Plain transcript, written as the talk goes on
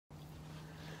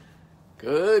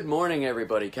Good morning,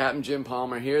 everybody. Captain Jim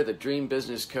Palmer here, the Dream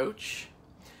Business Coach,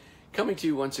 coming to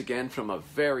you once again from a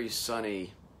very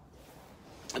sunny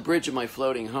bridge of my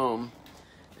floating home.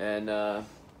 And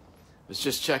was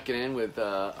just checking in with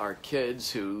our kids,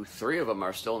 who three of them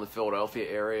are still in the Philadelphia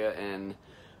area, and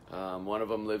one of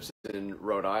them lives in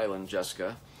Rhode Island,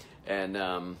 Jessica. And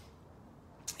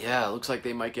yeah, it looks like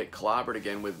they might get clobbered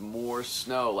again with more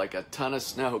snow, like a ton of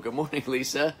snow. Good morning,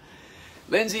 Lisa.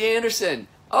 Lindsay Anderson.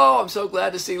 Oh, I'm so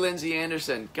glad to see Lindsay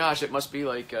Anderson. Gosh, it must be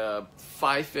like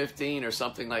 5:15 or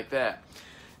something like that.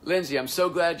 Lindsay, I'm so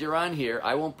glad you're on here.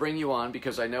 I won't bring you on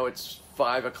because I know it's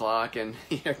 5 o'clock and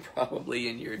you're probably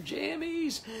in your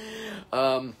jammies.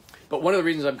 But one of the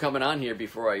reasons I'm coming on here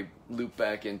before I loop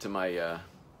back into my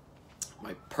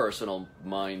my personal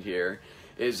mind here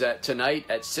is that tonight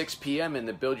at 6 p.m. in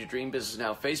the Build Your Dream Business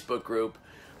Now Facebook group,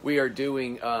 we are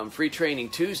doing Free Training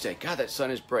Tuesday. God, that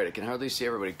sun is bright. I can hardly see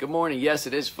everybody. Good morning. Yes,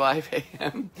 it is 5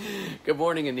 a.m. Good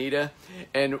morning, Anita.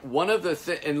 And one of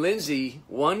the and Lindsay,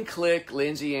 One Click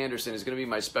Lindsay Anderson is going to be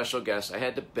my special guest. I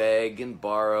had to beg and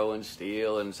borrow and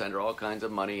steal and send her all kinds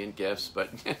of money and gifts,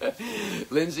 but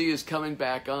Lindsay is coming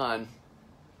back on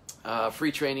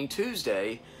Free Training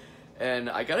Tuesday.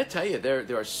 And I got to tell you,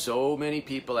 there are so many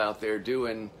people out there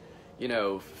doing, you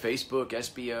know, Facebook,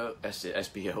 SEO,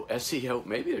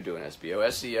 maybe they're doing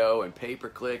SEO and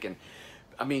pay-per-click, and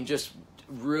I mean, just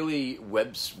really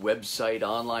website,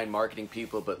 online marketing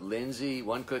people. But Lindsay,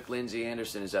 One Click Lindsay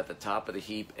Anderson is at the top of the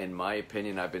heap, in my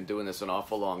opinion. I've been doing this an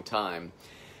awful long time.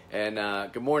 And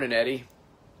good morning, Eddie.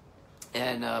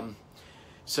 And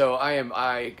so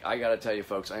I got to tell you,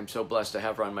 folks, I'm so blessed to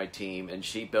have her on my team, and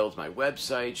she builds my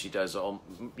website. She does all,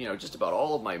 you know, just about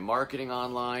all of my marketing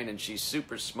online, and she's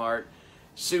super smart,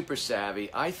 super savvy.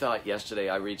 I thought yesterday,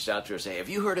 I reached out to her saying, have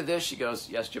you heard of this? She goes,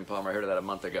 yes, Jim Palmer, I heard of that a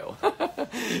month ago.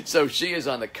 So she is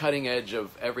on the cutting edge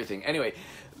of everything. Anyway,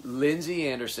 Lindsay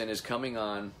Anderson is coming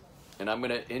on, and I'm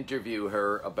going to interview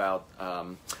her about,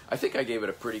 I think I gave it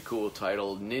a pretty cool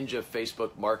title, Ninja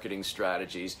Facebook Marketing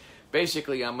Strategies.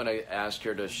 Basically, I'm going to ask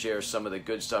her to share some of the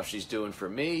good stuff she's doing for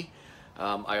me.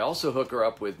 I also hook her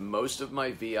up with most of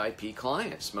my VIP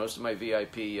clients, most of my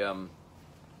VIP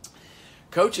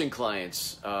coaching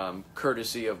clients,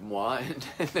 courtesy of moi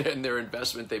and their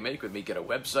investment they make with me. Get a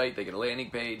website, they get a landing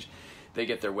page, they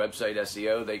get their website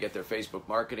SEO, they get their Facebook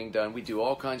marketing done. We do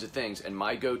all kinds of things, and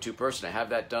my go-to person to have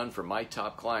that done for my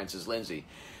top clients is Lindsay.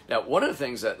 Now, one of the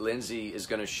things that Lindsay is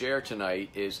going to share tonight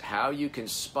is how you can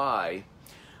spy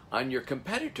on your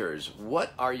competitors.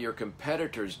 What are your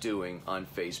competitors doing on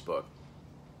Facebook?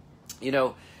 You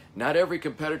know, not every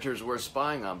competitor is worth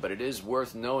spying on, but it is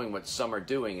worth knowing what some are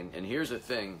doing. And here's the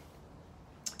thing.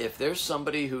 If there's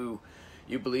somebody who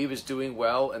you believe is doing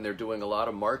well and they're doing a lot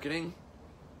of marketing,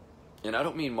 and I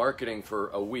don't mean marketing for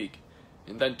a week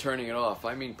and then turning it off.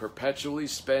 I mean perpetually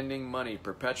spending money,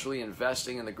 perpetually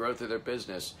investing in the growth of their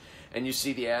business, and you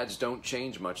see the ads don't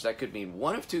change much. That could mean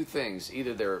one of two things.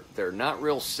 Either they're not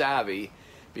real savvy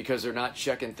because they're not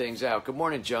checking things out. Good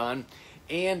morning, John.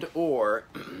 And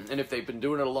if they've been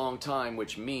doing it a long time,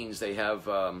 which means they have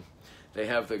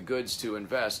the goods to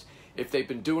invest. If they've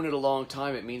been doing it a long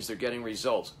time, it means they're getting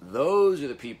results. Those are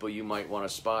the people you might want to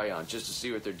spy on just to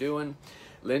see what they're doing.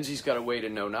 Lindsay's got a way to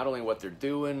know not only what they're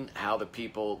doing, how the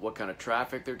people, what kind of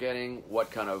traffic they're getting,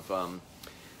 what kind of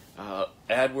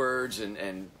AdWords,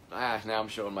 and now I'm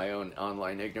showing my own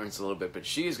online ignorance a little bit, but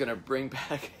she's going to bring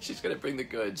the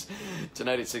goods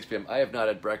tonight at 6 p.m. I have not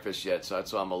had breakfast yet, so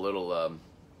that's why I'm a little,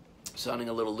 sounding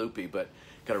a little loopy, but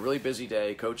got a really busy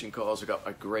day, coaching calls. We've got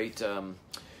a great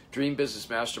Dream Business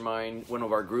Mastermind, one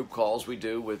of our group calls we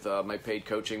do with my paid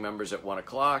coaching members at 1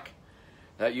 o'clock.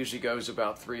 That usually goes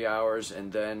about 3 hours,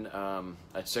 and then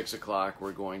at 6 o'clock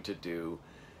we're going to do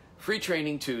Free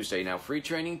Training Tuesday. Now, Free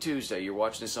Training Tuesday, you're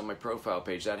watching this on my profile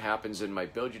page. That happens in my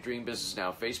Build Your Dream Business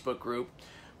Now Facebook group.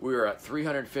 We are at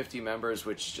 350 members,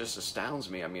 which just astounds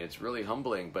me. I mean, it's really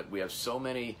humbling, but we have so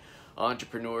many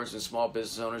entrepreneurs and small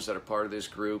business owners that are part of this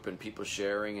group, and people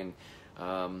sharing. And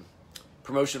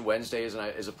Promotion Wednesday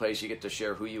is a place you get to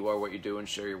share who you are, what you're doing,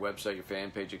 share your website, your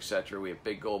fan page, etc. We have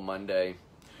Big Goal Monday,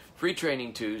 Free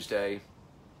Training Tuesday.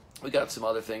 We got some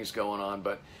other things going on,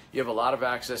 but you have a lot of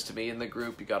access to me in the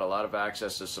group. You got a lot of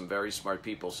access to some very smart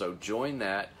people. So join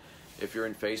that. If you're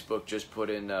in Facebook, just put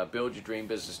in Build Your Dream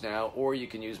Business Now, or you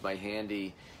can use my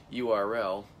handy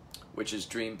URL, which is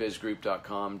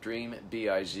dreambizgroup.com,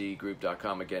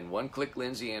 dreambizgroup.com. Again, One Click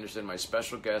Lindsay Anderson, my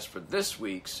special guest for this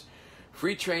week's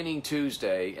Free Training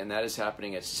Tuesday, and that is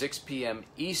happening at 6 p.m.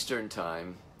 Eastern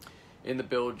Time in the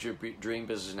Build Your Dream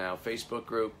Business Now Facebook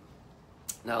group.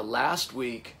 Now, last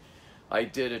week, I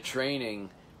did a training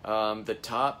the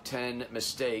top 10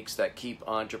 mistakes that keep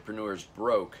entrepreneurs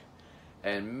broke.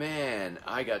 And man,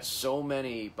 I got so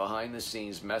many behind the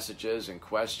scenes messages and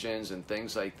questions and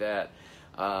things like that.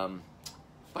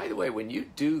 By the way, when you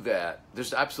do that,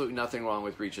 there's absolutely nothing wrong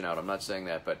with reaching out. I'm not saying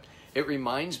that, but it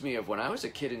reminds me of when I was a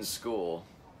kid in school,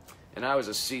 and I was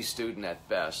a C student at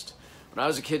best. When I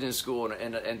was a kid in school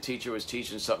and teacher was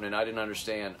teaching something and I didn't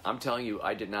understand, I'm telling you,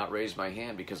 I did not raise my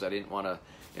hand because I didn't want to,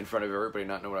 in front of everybody,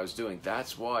 not know what I was doing.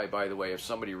 That's why, by the way, if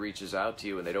somebody reaches out to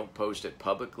you and they don't post it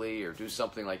publicly or do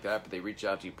something like that, but they reach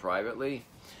out to you privately,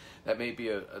 that may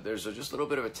be there's just a little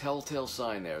bit of a telltale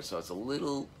sign there. So it's a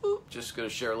little, just going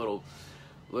to share a little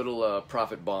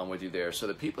profit bomb with you there. So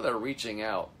the people that are reaching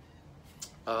out,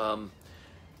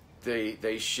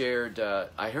 they shared,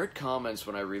 I heard comments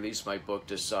when I released my book,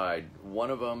 Decide. One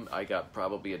of them, I got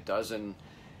probably a dozen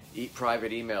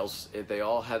private emails. They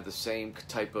all had the same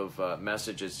type of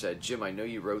message that said, Jim, I know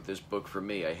you wrote this book for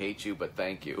me. I hate you, but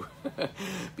thank you.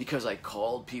 Because I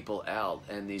called people out,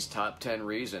 and these top 10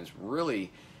 reasons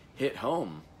really hit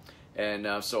home.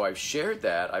 And so I've shared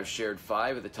that. I've shared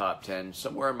 5 of the top 10.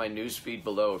 Somewhere in my news feed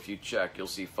below, if you check, you'll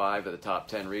see 5 of the top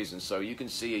 10 reasons. So you can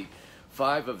see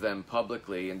 5 of them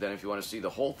publicly, and then if you want to see the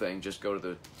whole thing, just go to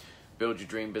the Build Your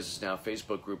Dream Business Now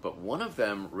Facebook group. But one of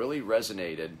them really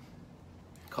resonated,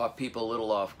 caught people a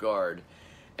little off guard,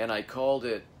 and I called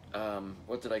it,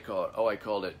 what did I call it? Oh, I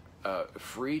called it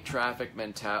free traffic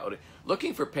mentality.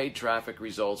 Looking for paid traffic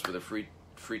results with a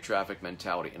free traffic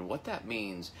mentality. And what that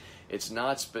means, it's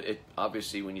not,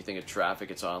 obviously when you think of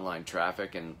traffic, it's online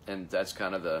traffic, and that's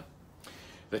kind of the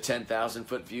 10,000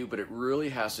 foot view, but it really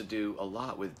has to do a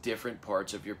lot with different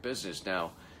parts of your business.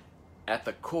 Now, at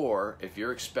the core, if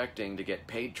you're expecting to get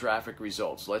paid traffic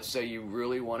results, let's say you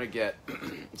really want to get,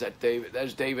 is that David?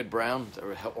 That's David Brown,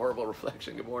 a horrible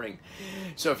reflection, good morning.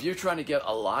 So if you're trying to get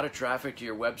a lot of traffic to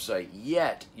your website,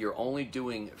 yet you're only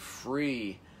doing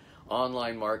free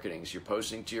online marketing, so you're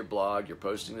posting to your blog, you're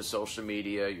posting to social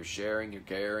media, you're sharing, you're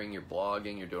caring, you're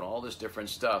blogging, you're doing all this different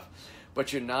stuff,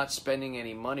 but you're not spending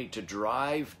any money to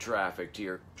drive traffic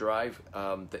to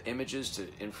the images to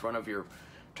in front of your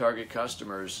target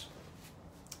customers,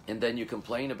 and then you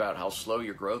complain about how slow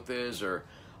your growth is, or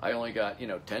I only got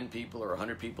 10 people or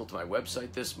 100 people to my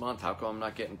website this month, how come I'm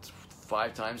not getting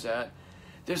 5 times that?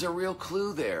 There's a real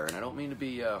clue there, and I don't mean to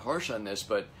be harsh on this,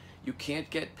 but you can't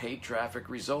get paid traffic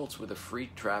results with a free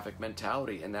traffic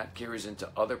mentality, and that carries into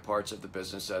other parts of the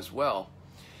business as well.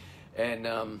 And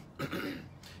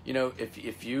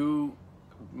if you,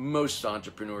 most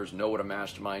entrepreneurs know what a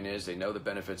mastermind is, they know the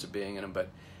benefits of being in them, but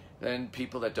then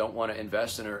people that don't want to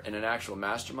invest in an actual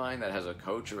mastermind that has a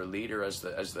coach or a leader as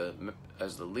the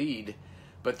lead,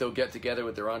 but they'll get together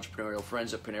with their entrepreneurial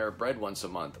friends at Panera Bread once a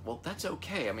month. Well, that's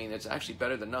okay. I mean, it's actually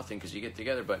better than nothing because you get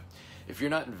together. But if you're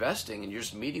not investing and you're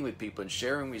just meeting with people and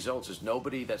sharing results, there's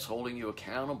nobody that's holding you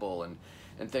accountable and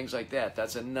things like that.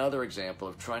 That's another example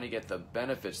of trying to get the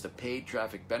benefits, the paid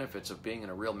traffic benefits of being in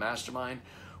a real mastermind,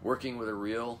 working with a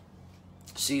real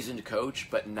seasoned coach,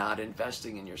 but not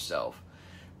investing in yourself.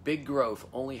 Big growth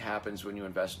only happens when you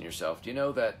invest in yourself. Do you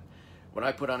know that when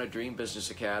I put on a Dream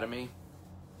Business Academy,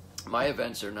 my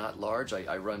events are not large.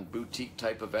 I run boutique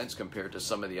type events compared to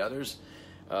some of the others.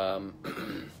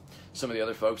 Some of the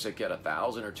other folks that get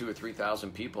 1,000 or 2,000 or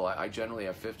 3,000 people, I generally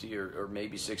have 50 or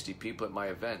maybe 60 people at my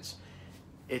events.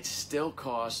 It still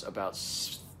costs about,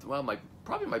 well,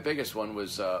 probably my biggest one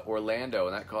was Orlando,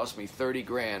 and that cost me 30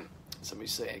 grand. Somebody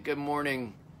say, good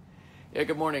morning. Yeah,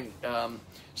 good morning.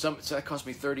 So that cost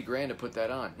me 30 grand to put that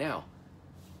on. Now,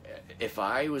 if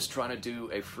I was trying to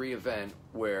do a free event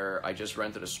where I just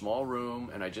rented a small room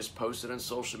and I just posted on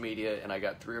social media and I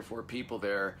got 3 or 4 people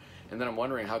there, and then I'm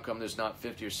wondering how come there's not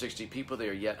 50 or 60 people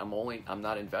there, yet I'm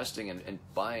not investing in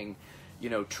buying,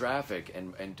 traffic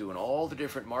and doing all the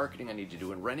different marketing I need to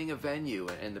do and renting a venue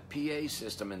and the PA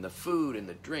system and the food and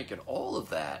the drink and all of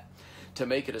that to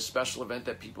make it a special event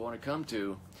that people want to come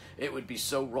to. It would be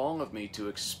so wrong of me to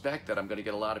expect that I'm going to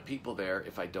get a lot of people there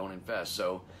if I don't invest.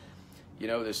 So,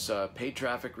 this paid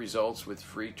traffic results with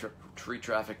free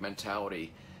traffic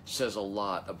mentality says a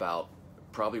lot about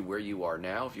probably where you are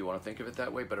now, if you want to think of it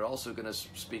that way, but it's also going to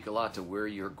speak a lot to where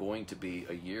you're going to be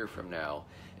a year from now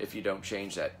if you don't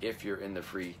change that, if you're in the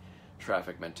free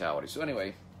traffic mentality. So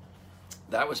anyway,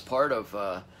 that was part of,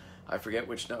 I forget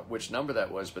which number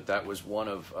that was, but that was one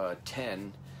of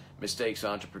 10 mistakes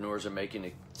entrepreneurs are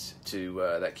making to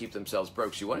that keep themselves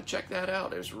broke. So you want to check that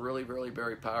out. It was really, really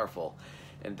very powerful.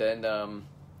 And then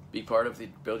be part of the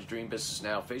Build Your Dream Business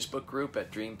Now Facebook group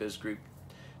at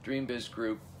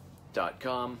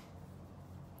dreambizgroup.com.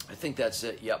 I think that's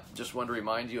it. Yep. Just wanted to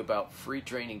remind you about Free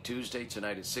Training Tuesday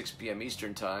tonight at 6 p.m.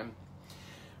 Eastern Time.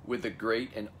 with the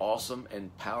great and awesome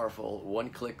and powerful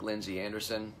One-Click Lindsay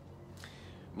Anderson.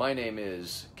 My name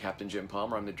is Captain Jim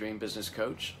Palmer. I'm the Dream Business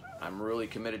Coach. I'm really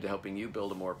committed to helping you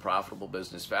build a more profitable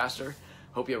business faster.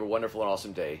 Hope you have a wonderful and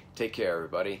awesome day. Take care,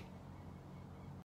 everybody.